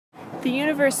The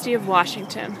University of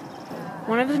Washington,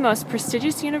 one of the most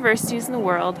prestigious universities in the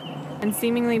world and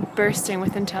seemingly bursting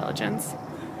with intelligence.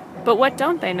 But what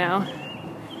don't they know?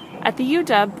 At the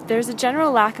UW, there's a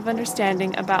general lack of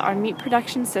understanding about our meat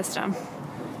production system.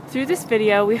 Through this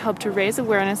video, we hope to raise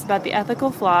awareness about the ethical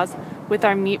flaws with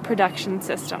our meat production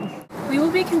system. We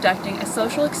will be conducting a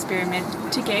social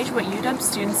experiment to gauge what UW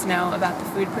students know about the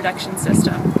food production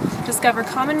system, discover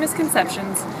common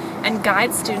misconceptions, and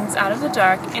guide students out of the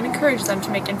dark and encourage them to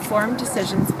make informed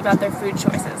decisions about their food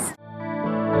choices.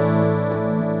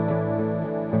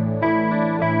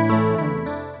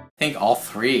 I think all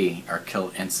three are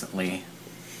killed instantly.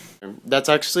 That's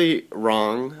actually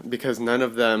wrong because none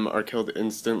of them are killed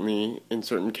instantly in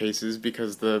certain cases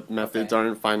because the methods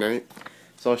aren't finite.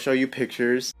 So I'll show you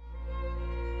pictures.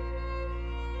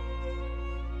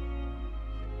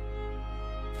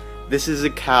 This is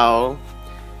a cow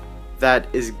that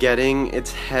is getting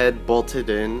its head bolted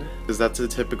in, because that's a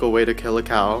typical way to kill a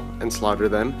cow and slaughter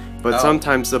them. But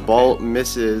sometimes the bolt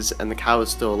misses and the cow is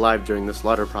still alive during the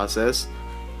slaughter process.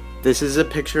 This is a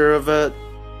picture of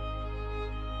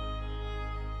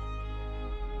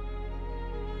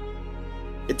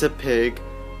it's a pig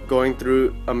going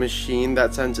through a machine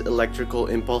that sends electrical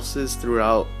impulses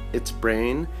throughout its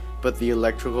brain, but the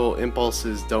electrical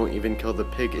impulses don't even kill the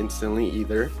pig instantly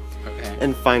either. Okay.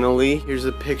 And finally, here's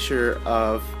a picture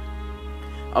of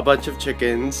a bunch of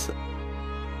chickens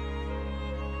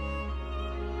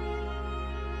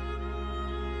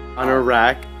on a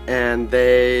rack, and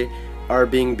they are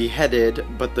being beheaded,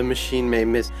 but the machine may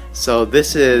miss. So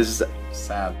this is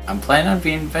sad. I'm planning on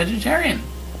being vegetarian.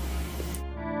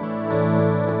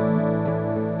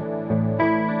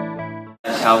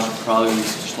 Cows will probably be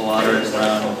slaughtered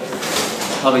around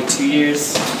probably 2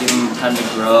 years, give them time to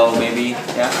grow, maybe.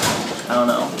 Yeah, I don't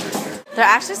know. They're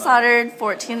actually slaughtered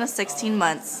 14 to 16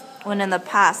 months, when in the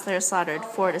past they were slaughtered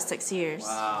 4 to 6 years.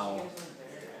 Wow.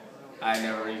 I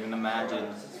never even imagined.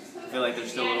 I feel like they're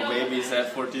still little babies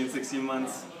at 14, 16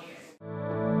 months.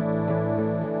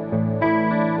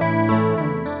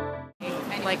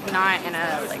 Like not in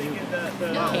a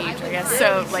cage, I guess,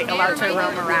 so like allowed to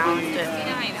roam around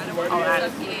and all that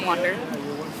wonder.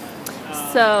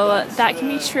 So that can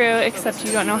be true, except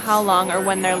you don't know how long or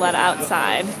when they're let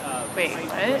outside. Wait,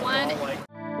 what?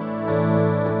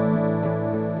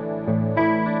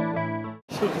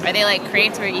 Are they like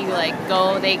crates where you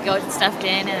they go stuffed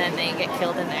in and then they get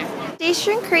killed in there? Day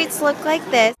shrink crates look like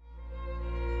this.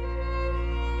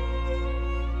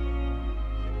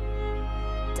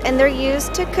 And they're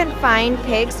used to confine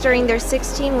pigs during their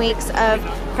 16 weeks of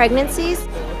pregnancies.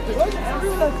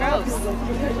 Gross.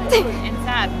 And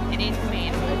sad and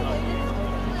inhumane.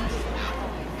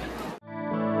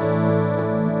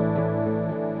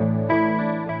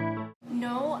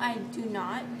 No, I do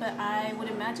not, but I would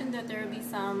imagine that there would be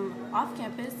some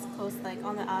off-campus, close like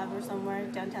on the Ave or somewhere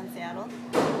downtown Seattle.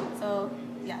 So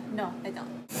yeah, no, I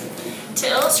don't. To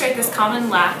illustrate this common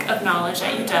lack of knowledge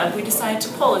at UW, we decided to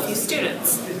poll a few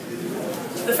students.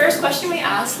 The first question we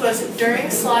asked was, during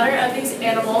slaughter of these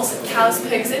animals, cows,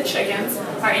 pigs, and chickens,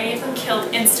 are any of them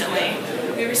killed instantly?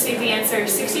 We received the answer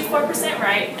 64%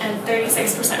 right and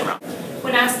 36% wrong.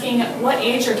 When asking what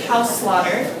age are cows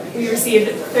slaughtered, we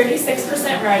received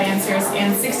 36% right answers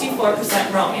and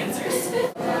 64% wrong answers.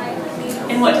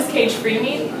 And what does cage-free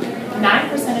mean?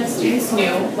 9% of students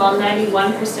knew, while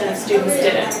 91% of students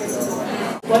didn't.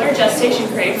 What are gestation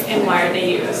crates and why are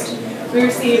they used? We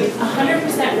received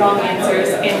 100% wrong answers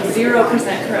and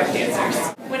 0% correct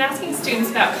answers. When asking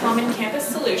students about common campus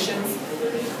solutions,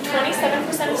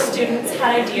 27% of students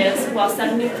had ideas, while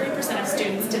 73% of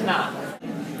students did not.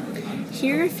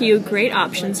 Here are a few great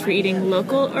options for eating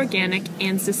local, organic,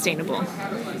 and sustainable.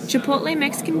 Chipotle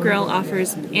Mexican Grill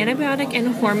offers antibiotic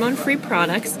and hormone-free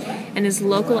products and is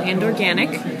local and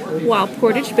organic, while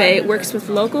Portage Bay works with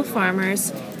local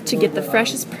farmers to get the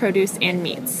freshest produce and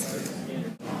meats.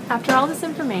 After all this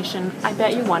information, I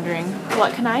bet you're wondering,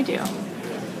 what can I do?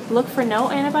 Look for no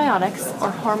antibiotics or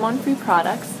hormone-free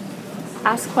products,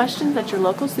 ask questions at your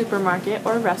local supermarket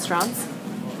or restaurants,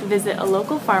 visit a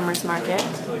local farmer's market,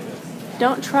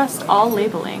 don't trust all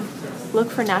labeling, look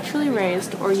for naturally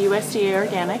raised or USDA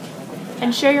organic,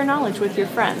 and share your knowledge with your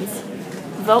friends.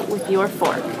 Vote with your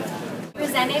fork. We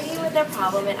presented you with a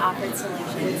problem and offered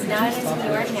solutions. Now it is in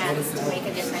your hands to make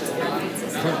a difference in our food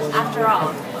system. After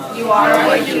all, you are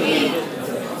what you eat.